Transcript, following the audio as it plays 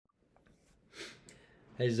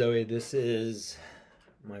Hey Zoe, this is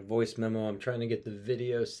my voice memo. I'm trying to get the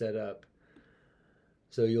video set up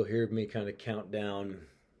so you'll hear me kind of count down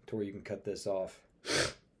to where you can cut this off.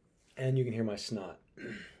 And you can hear my snot.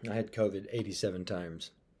 I had COVID 87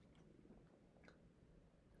 times.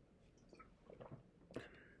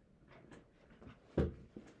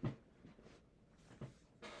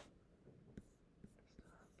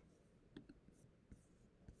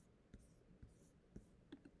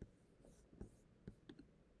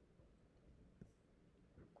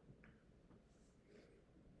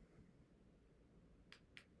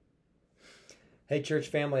 Hey church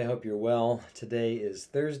family, I hope you're well. Today is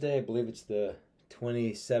Thursday. I believe it's the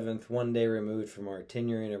 27th, one day removed from our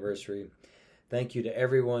 10-year anniversary. Thank you to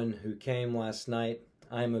everyone who came last night.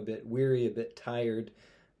 I'm a bit weary, a bit tired,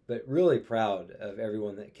 but really proud of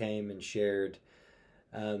everyone that came and shared.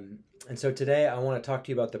 And so today I want to talk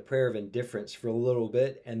to you about the prayer of indifference for a little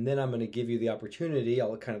bit, and then I'm going to give you the opportunity.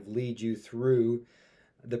 I'll kind of lead you through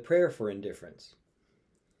the prayer for indifference.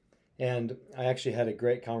 And I actually had a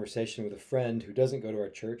great conversation with a friend who doesn't go to our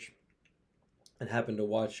church and happened to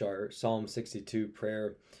watch our Psalm 62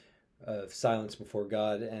 prayer of silence before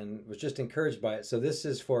God and was just encouraged by it. So this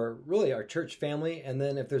is for really our church family. And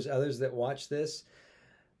then if there's others that watch this,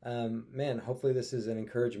 hopefully this is an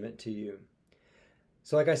encouragement to you.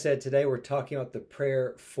 So like I said, today we're talking about the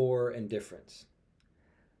prayer for indifference.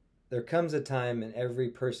 There comes a time in every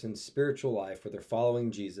person's spiritual life where they're following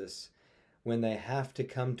Jesus when they have to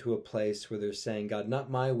come to a place where they're saying, God, not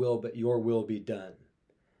my will, but your will be done.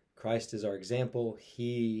 Christ is our example.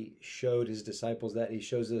 He showed his disciples that. He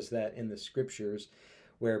shows us that in the scriptures,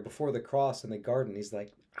 where before the cross in the garden, he's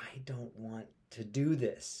like, I don't want to do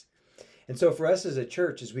this. And so for us as a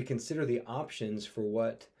church, as we consider the options for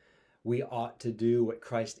what we ought to do, what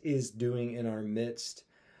Christ is doing in our midst,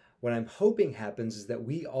 what I'm hoping happens is that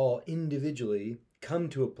we all individually come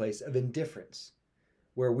to a place of indifference,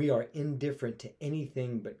 where we are indifferent to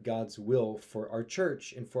anything but God's will for our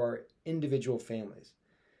church and for our individual families.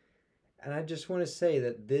 And I just want to say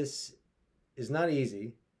that this is not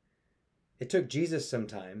easy. It took Jesus some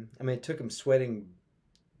time. It took him sweating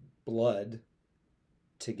blood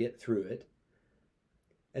to get through it.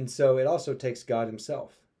 And so it also takes God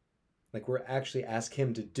himself. Like we're actually ask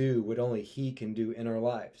him to do what only he can do in our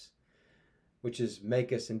lives, which is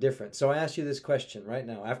make us indifferent. So I ask you this question right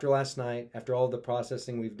now. After last night, after all the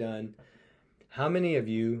processing we've done, how many of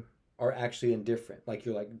you are actually indifferent? Like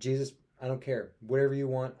you're like, Jesus, I don't care. Whatever you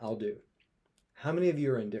want, I'll do. How many of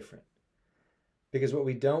you are indifferent? Because what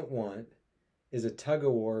we don't want is a tug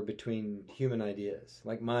of war between human ideas,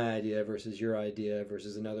 like my idea versus your idea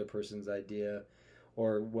versus another person's idea,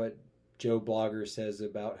 or what Joe Blogger says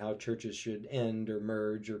about how churches should end or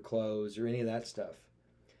merge or close or any of that stuff.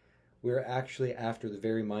 We're actually after the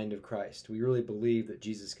very mind of Christ. We really believe that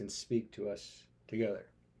Jesus can speak to us together.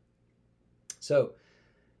 So,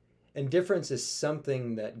 indifference is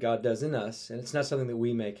something that God does in us, and it's not something that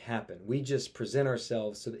we make happen. We just present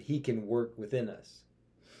ourselves so that he can work within us.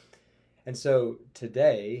 And so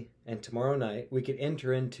today and tomorrow night, we could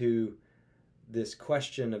enter into this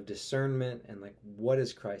question of discernment and like, what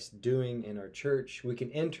is Christ doing in our church? We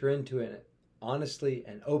can enter into it honestly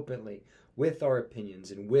and openly with our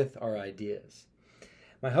opinions and with our ideas.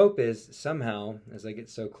 My hope is somehow, as I get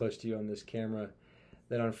so close to you on this camera,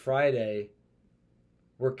 that on Friday,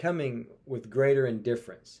 we're coming with greater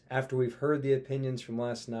indifference. After we've heard the opinions from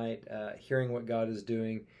last night, hearing what God is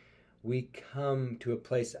doing, we come to a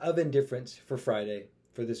place of indifference for Friday,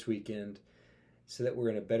 for this weekend, so that we're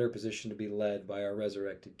in a better position to be led by our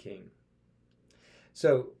resurrected King.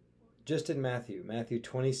 So, just in Matthew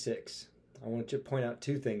 26, I want to point out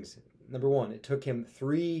two things. Number one, it took him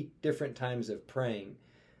 3 different times of praying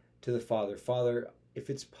to the Father. Father, if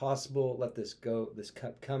it's possible, let this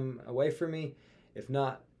cup come away from me. If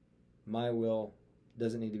not, my will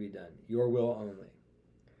doesn't need to be done. Your will only.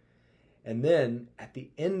 And then at the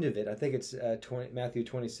end of it, I think it's Matthew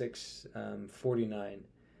 26, 49,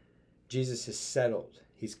 Jesus has settled.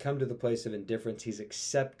 He's come to the place of indifference. He's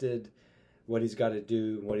accepted what he's got to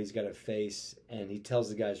do, what he's got to face, and he tells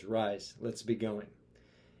the guys, rise, let's be going.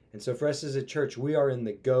 And so for us as a church, we are in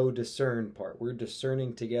the go discern part. We're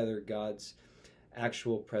discerning together God's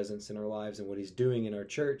actual presence in our lives and what he's doing in our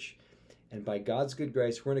church. And by God's good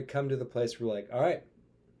grace, we're going to come to the place where we're like, all right,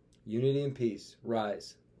 unity and peace,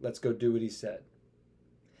 rise. Let's go do what he said.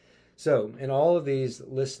 So in all of these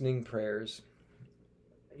listening prayers,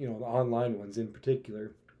 the online ones in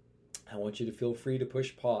particular, I want you to feel free to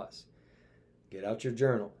push pause. Get out your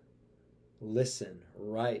journal. Listen,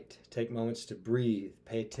 write, take moments to breathe,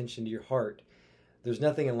 pay attention to your heart. There's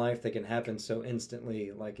nothing in life that can happen so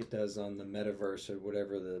instantly like it does on the metaverse or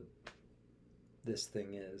whatever this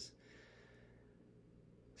thing is.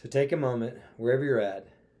 So take a moment, wherever you're at,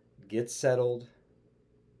 get settled,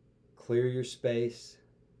 clear your space,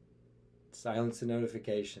 silence the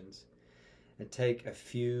notifications, and take a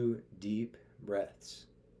few deep breaths.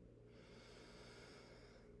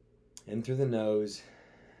 In through the nose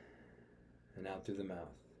and out through the mouth.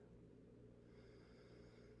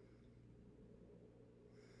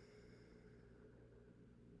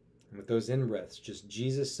 And with those in-breaths, just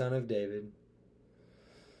Jesus, Son of David.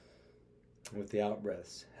 And with the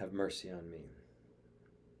out-breaths, have mercy on me.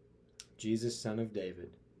 Jesus, Son of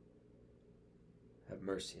David, have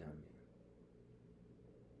mercy on me.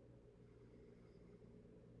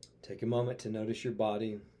 Take a moment to notice your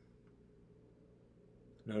body.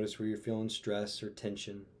 Notice where you're feeling stress or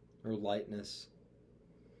tension or lightness.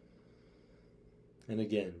 And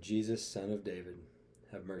again, Jesus, Son of David,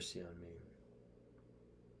 have mercy on me.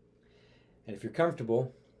 And if you're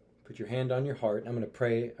comfortable, put your hand on your heart. I'm going to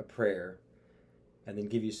pray a prayer and then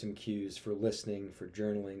give you some cues for listening, for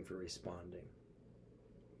journaling, for responding.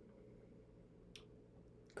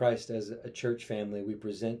 Christ, as a church family, we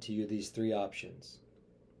present to you these three options.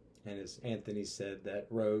 And as Anthony said, that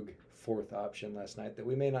rogue fourth option last night that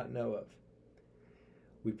we may not know of.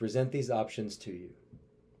 We present these options to you.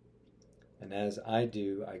 And as I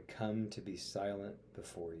do, I come to be silent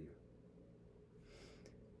before you.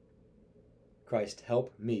 Christ,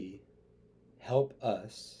 help me, help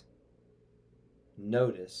us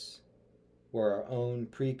notice where our own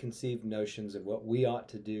preconceived notions of what we ought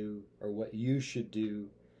to do or what you should do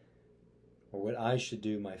or what I should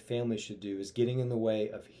do, my family should do, is getting in the way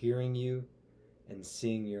of hearing you and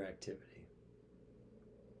seeing your activity.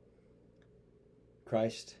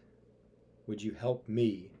 Christ, would you help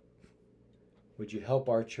me? Would you help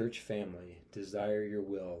our church family desire your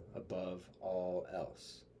will above all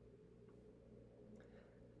else?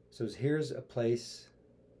 So here's a place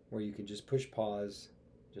where you can just push pause,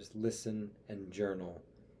 just listen and journal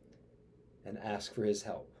and ask for his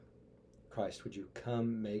help. Christ, would you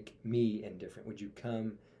come make me indifferent? Would you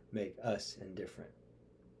come make us indifferent?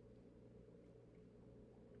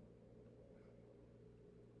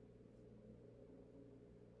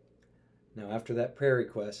 Now, after that prayer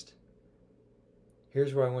request,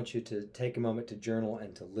 here's where I want you to take a moment to journal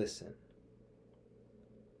and to listen.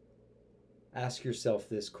 Ask yourself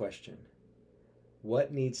this question: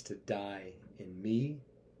 what needs to die in me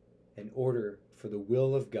in order for the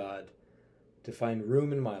will of God to find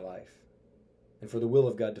room in my life and for the will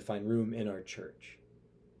of God to find room in our church?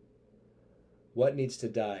 What needs to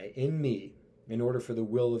die in me in order for the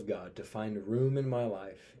will of God to find room in my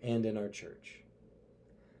life and in our church?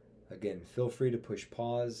 Again, feel free to push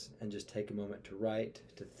pause and just take a moment to write,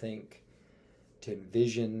 to think, to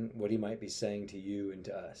envision what he might be saying to you and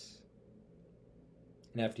to us.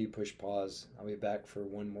 And after you push pause, I'll be back for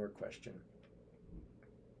one more question.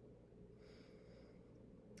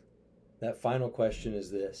 That final question is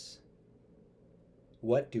this: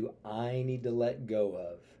 what do I need to let go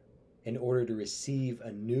of in order to receive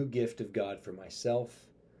a new gift of God for myself,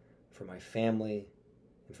 for my family,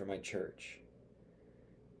 and for my church?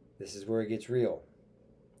 This is where it gets real.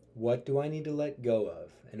 What do I need to let go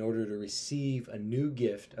of in order to receive a new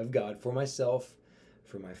gift of God for myself,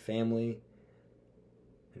 for my family,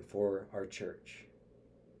 and for our church?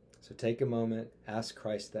 So take a moment, ask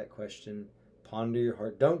Christ that question, ponder your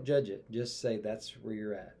heart. Don't judge it. Just say that's where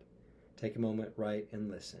you're at. Take a moment, write,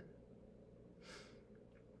 and listen.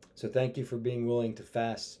 So thank you for being willing to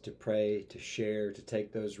fast, to pray, to share, to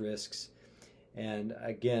take those risks. And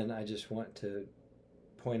again, I just want to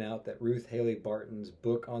point out that Ruth Haley Barton's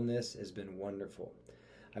book on this has been wonderful.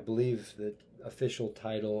 I believe the official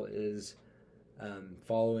title is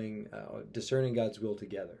Discerning God's Will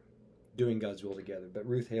Together, Doing God's Will Together. But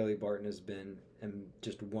Ruth Haley Barton has been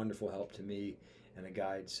just a wonderful help to me and a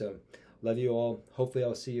guide. So love you all. Hopefully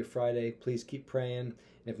I'll see you Friday. Please keep praying. And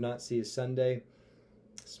if not, see you Sunday.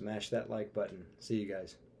 Smash that like button. See you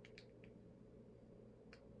guys.